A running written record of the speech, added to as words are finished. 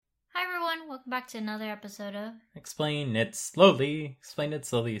everyone, welcome back to another episode of Explain it slowly. Explain it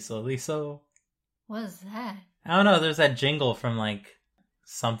slowly, so. What is that? I don't know, there's that jingle from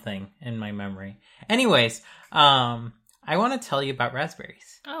something in my memory. Anyways, I want to tell you about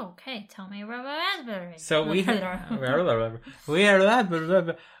raspberries. Oh, okay. Tell me about raspberries. So we have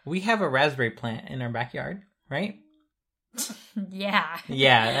a raspberry plant in our backyard, right? Yeah.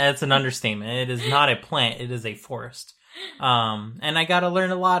 Yeah, that's an understatement. It is not a plant, it is a forest. And I got to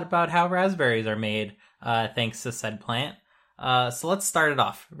learn a lot about how raspberries are made, thanks to said plant. So let's start it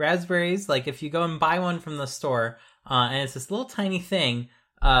off. Raspberries, if you go and buy one from the store, and it's this little tiny thing,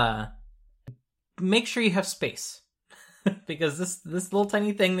 make sure you have space. Because this little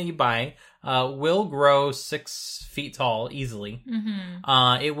tiny thing that you buy, will grow 6 feet tall easily.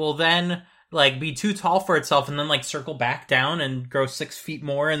 Mm-hmm. It will then, be too tall for itself and then, circle back down and grow 6 feet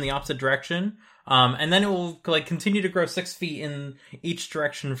more in the opposite direction. And then it will continue to grow 6 feet in each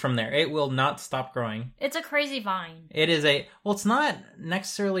direction from there. It will not stop growing. It's a crazy vine. It is it's not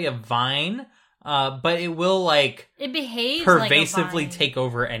necessarily a vine, but it will it behaves pervasively like a vine. take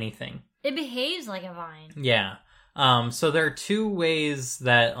over anything. It behaves like a vine. Yeah. So there are 2 ways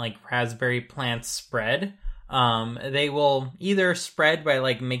that raspberry plants spread. They will either spread by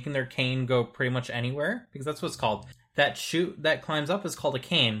making their cane go pretty much anywhere, because that's what it's called. That shoot that climbs up is called a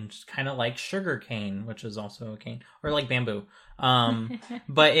cane, just kind of like sugar cane, which is also a cane, or like bamboo.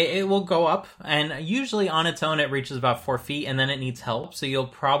 But it will go up, and usually on its own it reaches about 4 feet, and then it needs help. So you'll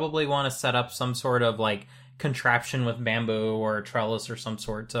probably want to set up some sort of contraption with bamboo or a trellis or some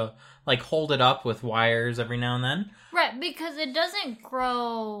sort to hold it up with wires every now and then. Right, because it doesn't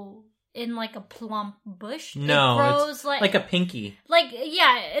grow in a plump bush. No, it grows like a pinky.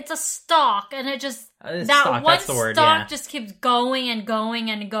 It's a stalk, and it just that stalk, one that's the word, stalk yeah. just keeps going and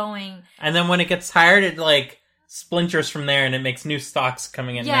going and going. And then when it gets tired, it splinters from there, and it makes new stalks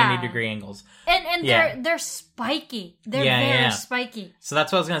coming at 90-degree angles. And they're spiky. They're very spiky. So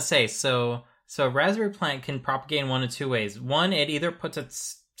that's what I was gonna say. So a raspberry plant can propagate in one of 2 ways. One, it either puts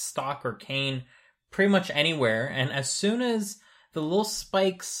its stalk or cane pretty much anywhere, and as soon as the little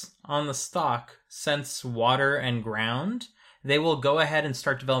spikes on the stalk sense water and ground, they will go ahead and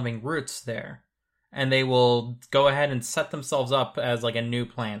start developing roots there. And they will go ahead and set themselves up as a new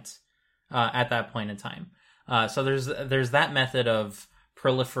plant at that point in time. So there's that method of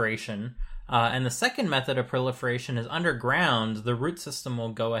proliferation. And the second method of proliferation is underground. The root system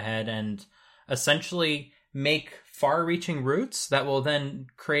will go ahead and essentially make far-reaching roots that will then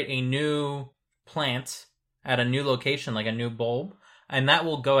create a new plant at a new location, like a new bulb, and that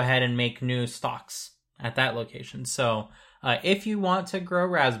will go ahead and make new stalks at that location. So if you want to grow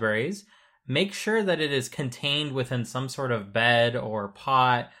raspberries, make sure that it is contained within some sort of bed or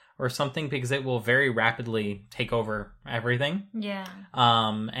pot or something, because it will very rapidly take over everything. Yeah.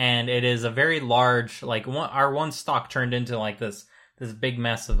 And it is a very large, our one stalk turned into this big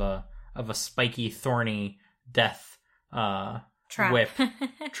mess of a spiky, thorny death trap. Whip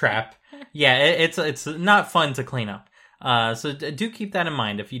trap. Yeah, it's not fun to clean up. So do keep that in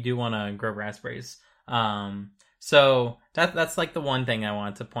mind if you do want to grow raspberries. So that's the one thing I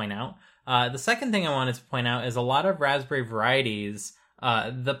wanted to point out. The second thing I wanted to point out is a lot of raspberry varieties,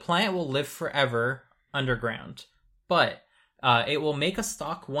 the plant will live forever underground, but it will make a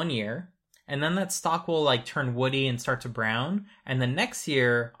stalk 1 year, and then that stalk will turn woody and start to brown, and the next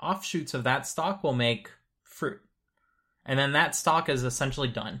year offshoots of that stalk will make fruit. And then that stalk is essentially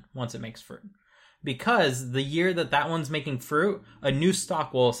done once it makes fruit. Because the year that one's making fruit, a new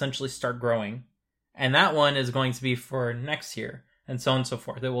stalk will essentially start growing. And that one is going to be for next year, and so on and so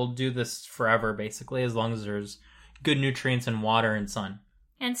forth. It will do this forever, basically, as long as there's good nutrients and water and sun.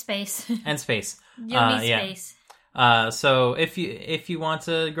 And space. And space. You'll need space. So if you want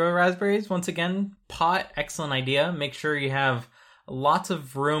to grow raspberries, once again, pot, excellent idea. Make sure you have lots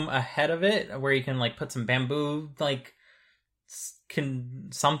of room ahead of it where you can put some bamboo,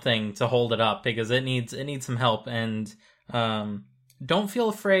 something to hold it up, because it needs some help. And don't be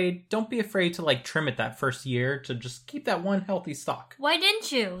afraid to trim it that first year, to just keep that one healthy stalk. Why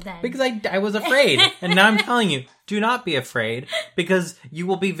didn't you then? Because I was afraid. And now I'm telling you, do not be afraid, because you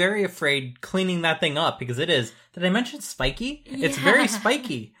will be very afraid cleaning that thing up, because it is, did I mention spiky? Yeah. It's very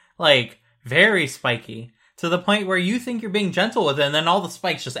spiky, very spiky, to the point where you think you're being gentle with it, and then all the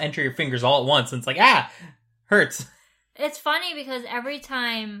spikes just enter your fingers all at once, and it's hurts. It's funny because every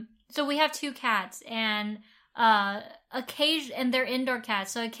time, so we have 2 cats, and and they're indoor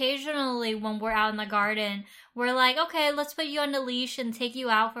cats, so occasionally when we're out in the garden, we're like, okay, let's put you on the leash and take you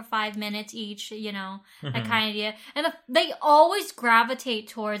out for 5 minutes each, that kind of idea. And they always gravitate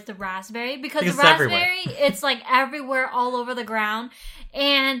towards the raspberry, because the raspberry, it's everywhere, all over the ground.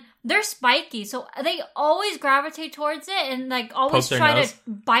 And they're spiky, so they always gravitate towards it and like always Poke their try nose. to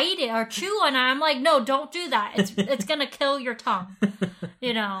bite it or chew on it. I'm like, no, don't do that. It's gonna kill your tongue.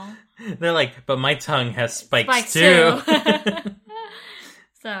 You know. They're like, but my tongue has spikes too.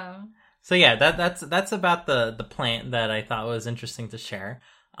 So yeah, that's about the plant that I thought was interesting to share.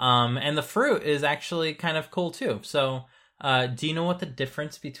 And the fruit is actually kind of cool too. So, do you know what the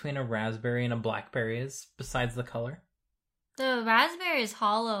difference between a raspberry and a blackberry is besides the color? The raspberry is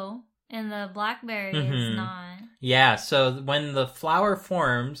hollow and the blackberry is not. Yeah, so when the flower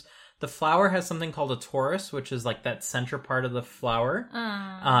forms, the flower has something called a torus, which is like that center part of the flower.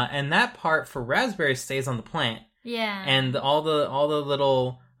 And that part for raspberry stays on the plant. Yeah. And all the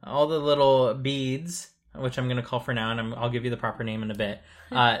little beads, which I'm going to call for now, and I'll give you the proper name in a bit,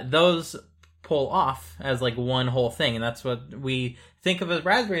 those pull off as like one whole thing. And that's what we think of as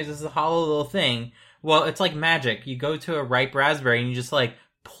raspberries, as a hollow little thing. Well, it's like magic. You go to a ripe raspberry and you just like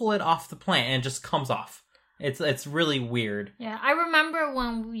pull it off the plant and it just comes off. It's really weird. Yeah, I remember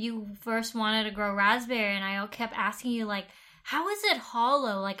when you first wanted to grow raspberry and I kept asking you like, how is it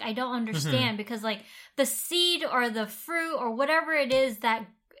hollow? Like, I don't understand because like the seed or the fruit or whatever it is that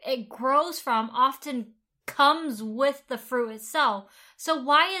it grows from often comes with the fruit itself. So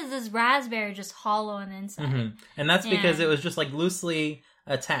why is this raspberry just hollow on the inside? And that's because it was just like loosely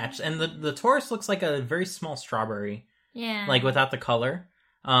attached. And the torus looks like a very small strawberry. Yeah. Like without the color.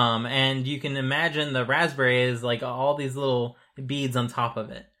 And you can imagine the raspberry is like all these little beads on top of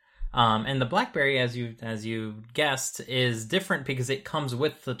it. And the blackberry, as you guessed, is different because it comes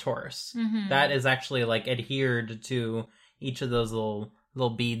with the torus. That is actually like adhered to each of those little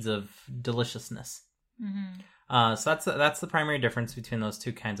beads of deliciousness. So that's the primary difference between those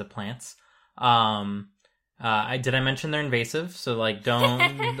two kinds of plants. Did I mention they're invasive? So like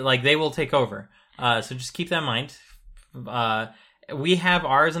don't like they will take over. So just keep that in mind. We have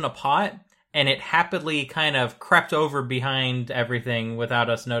ours in a pot, and it happily kind of crept over behind everything without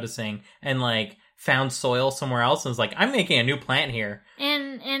us noticing, and like found soil somewhere else, and was like, "I'm making a new plant here."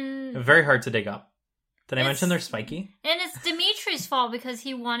 And very hard to dig up. Did I mention they're spiky? And it's Dimitri's fault because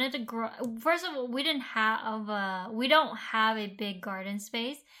he wanted to grow. First of all, we don't have a big garden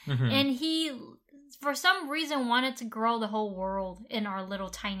space, and he, for some reason, wanted to grow the whole world in our little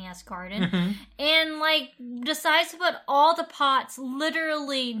tiny ass garden, and like decides to put all the pots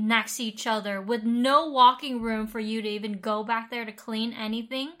literally next to each other with no walking room for you to even go back there to clean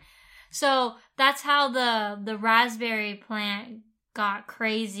anything. So that's how the raspberry plant got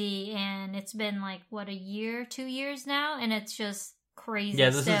crazy, and it's been like what, a year, 2 years now, and it's just crazy. Yeah,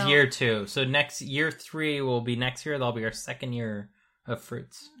 this is year 2. So next year 3 will be next year. That'll be our second year of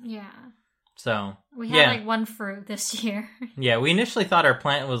fruits. Yeah. So we had like one fruit this year. Yeah, we initially thought our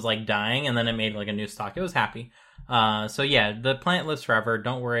plant was like dying, and then it made like a new stalk. It was happy. So yeah, the plant lives forever.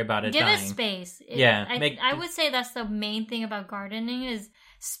 Don't worry about it dying. Give it space. I would say that's the main thing about gardening is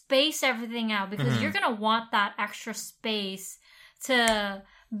space everything out, because you're gonna want that extra space to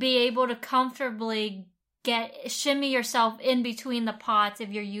be able to comfortably shimmy yourself in between the pots if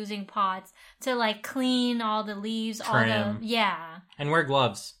you're using pots to like clean all the leaves, trim. And wear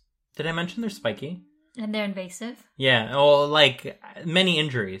gloves. Did I mention they're spiky? And they're invasive. Yeah, well, like many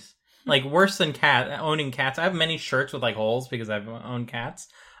injuries, like worse than owning cats. I have many shirts with like holes because I've owned cats.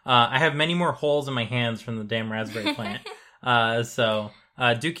 I have many more holes in my hands from the damn raspberry plant. So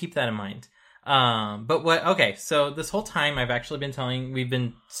do keep that in mind. So this whole time we've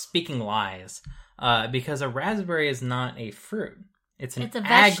been speaking lies, because a raspberry is not a fruit. It's a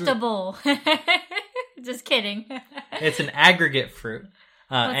vegetable. Just kidding. It's an aggregate fruit.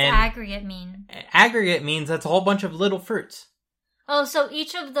 What's aggregate mean? Aggregate means that's a whole bunch of little fruits. Oh, so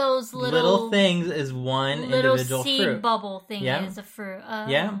each of those little things is one individual seed fruit. Bubble thing is a fruit. Oh.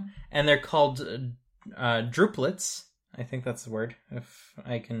 Yeah, and they're called druplets. I think that's the word.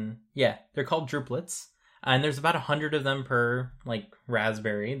 They're called druplets, and there's about 100 of them per like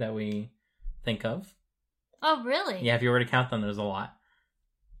raspberry that we think of. Oh, really? Yeah, if you were to count them, there's a lot.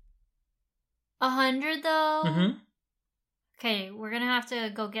 100 though. Mm-hmm. Okay, we're gonna have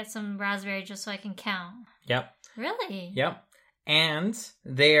to go get some raspberry just so I can count. Yep. Really? Yep. And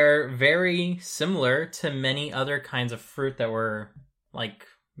they are very similar to many other kinds of fruit that we're like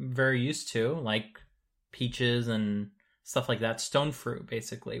very used to, like peaches and stuff like that. Stone fruit,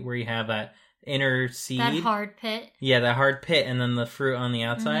 basically, where you have that inner seed. That hard pit. Yeah, that hard pit, and then the fruit on the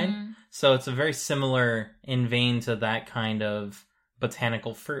outside. Mm-hmm. So it's a very similar in vein to that kind of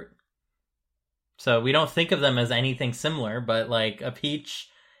botanical fruit. So we don't think of them as anything similar, but like a peach,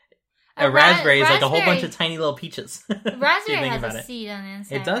 a raspberry is like a whole bunch of tiny little peaches. Raspberry has a seed on the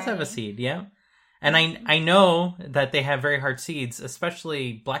inside. It does have a seed, yeah. And I know that they have very hard seeds,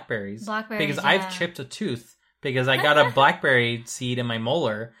 especially blackberries. Blackberries, because yeah. I've chipped a tooth because I got a blackberry seed in my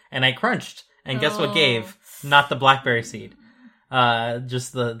molar and I crunched. And guess what gave? Not the blackberry seed.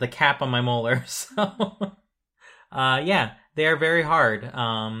 Just the cap on my molar. So, yeah, they are very hard.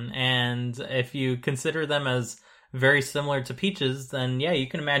 And if you consider them as very similar to peaches, then yeah, you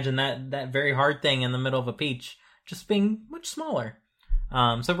can imagine that very hard thing in the middle of a peach just being much smaller.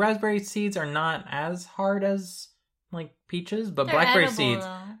 So raspberry seeds are not as hard as like peaches, but They're blackberry edible, seeds,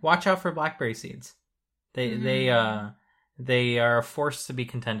 though. watch out for blackberry seeds. They are a force to be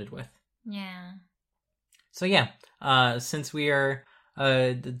contended with. Yeah. So yeah, since we are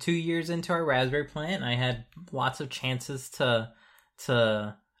 2 years into our raspberry plant, I had lots of chances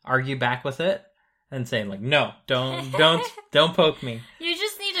to argue back with it and say like, no, don't poke me. You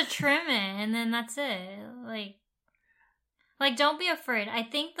just need to trim it, and then that's it. Like, don't be afraid. I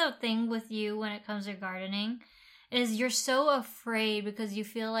think the thing with you when it comes to gardening is you're so afraid because you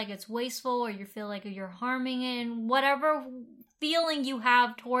feel like it's wasteful or you feel like you're harming it, and whatever feeling you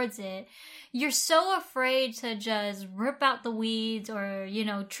have towards it, you're so afraid to just rip out the weeds or,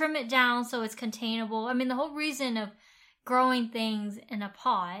 trim it down so it's containable. I mean, the whole reason of growing things in a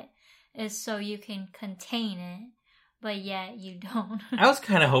pot is so you can contain it. But yet you don't. I was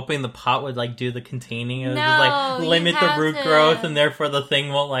kind of hoping the pot would like do the containing and No, just like limit you the have root to- growth, and therefore the thing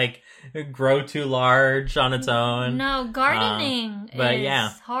won't like grow too large on its own. No, gardening but is yeah.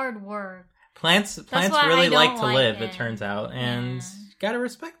 hard work. Plants why really I like don't to like live, it. it turns out, and Yeah. gotta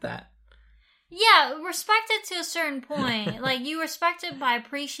respect that. Yeah, respect it to a certain point. Like, you respect it by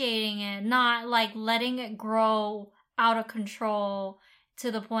appreciating it, not like letting it grow out of control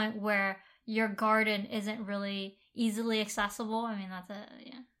to the point where your garden isn't really easily accessible. I mean, that's it,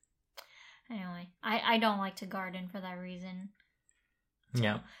 yeah. Anyway, I don't like to garden for that reason.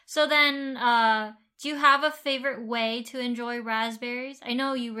 Yeah. So then, do you have a favorite way to enjoy raspberries? I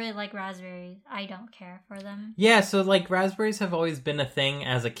know you really like raspberries. I don't care for them. Yeah, so like raspberries have always been a thing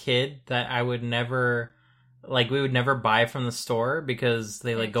as a kid that I would never, like we would never buy from the store because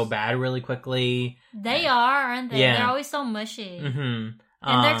they like go bad really quickly. They are, aren't they? Yeah. They're always so mushy. Mm-hmm.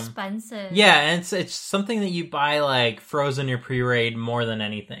 And they're expensive. Yeah, and it's something that you buy like frozen or pureed more than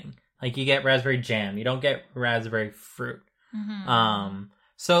anything. Like you get raspberry jam, you don't get raspberry fruit. Mm-hmm.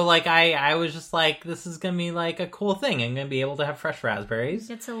 So like I was just like, this is gonna be like a cool thing. I'm gonna be able to have fresh raspberries.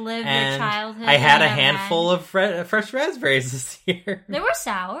 You get to live And your childhood. I had you a never handful of fresh raspberries this year. They were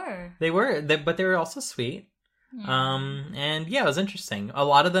sour. But they were also sweet. Yeah. And yeah, it was interesting. A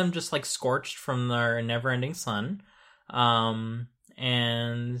lot of them just like scorched from their never-ending sun. But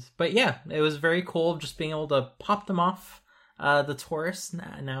yeah, it was very cool just being able to pop them off the Taurus.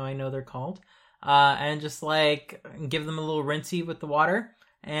 Now I know they're called. And just like give them a little rinsey with the water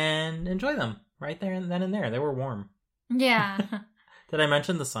and enjoy them right there and then and there. They were warm. Yeah. Did I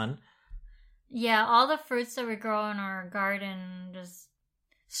mention the sun? Yeah, all the fruits that we grow in our garden just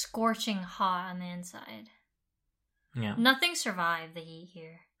scorching hot on the inside. Yeah. Nothing survived the heat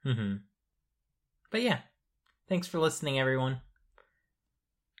here. Mm-hmm. But yeah, thanks for listening, everyone.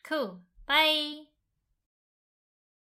 Cool. Bye.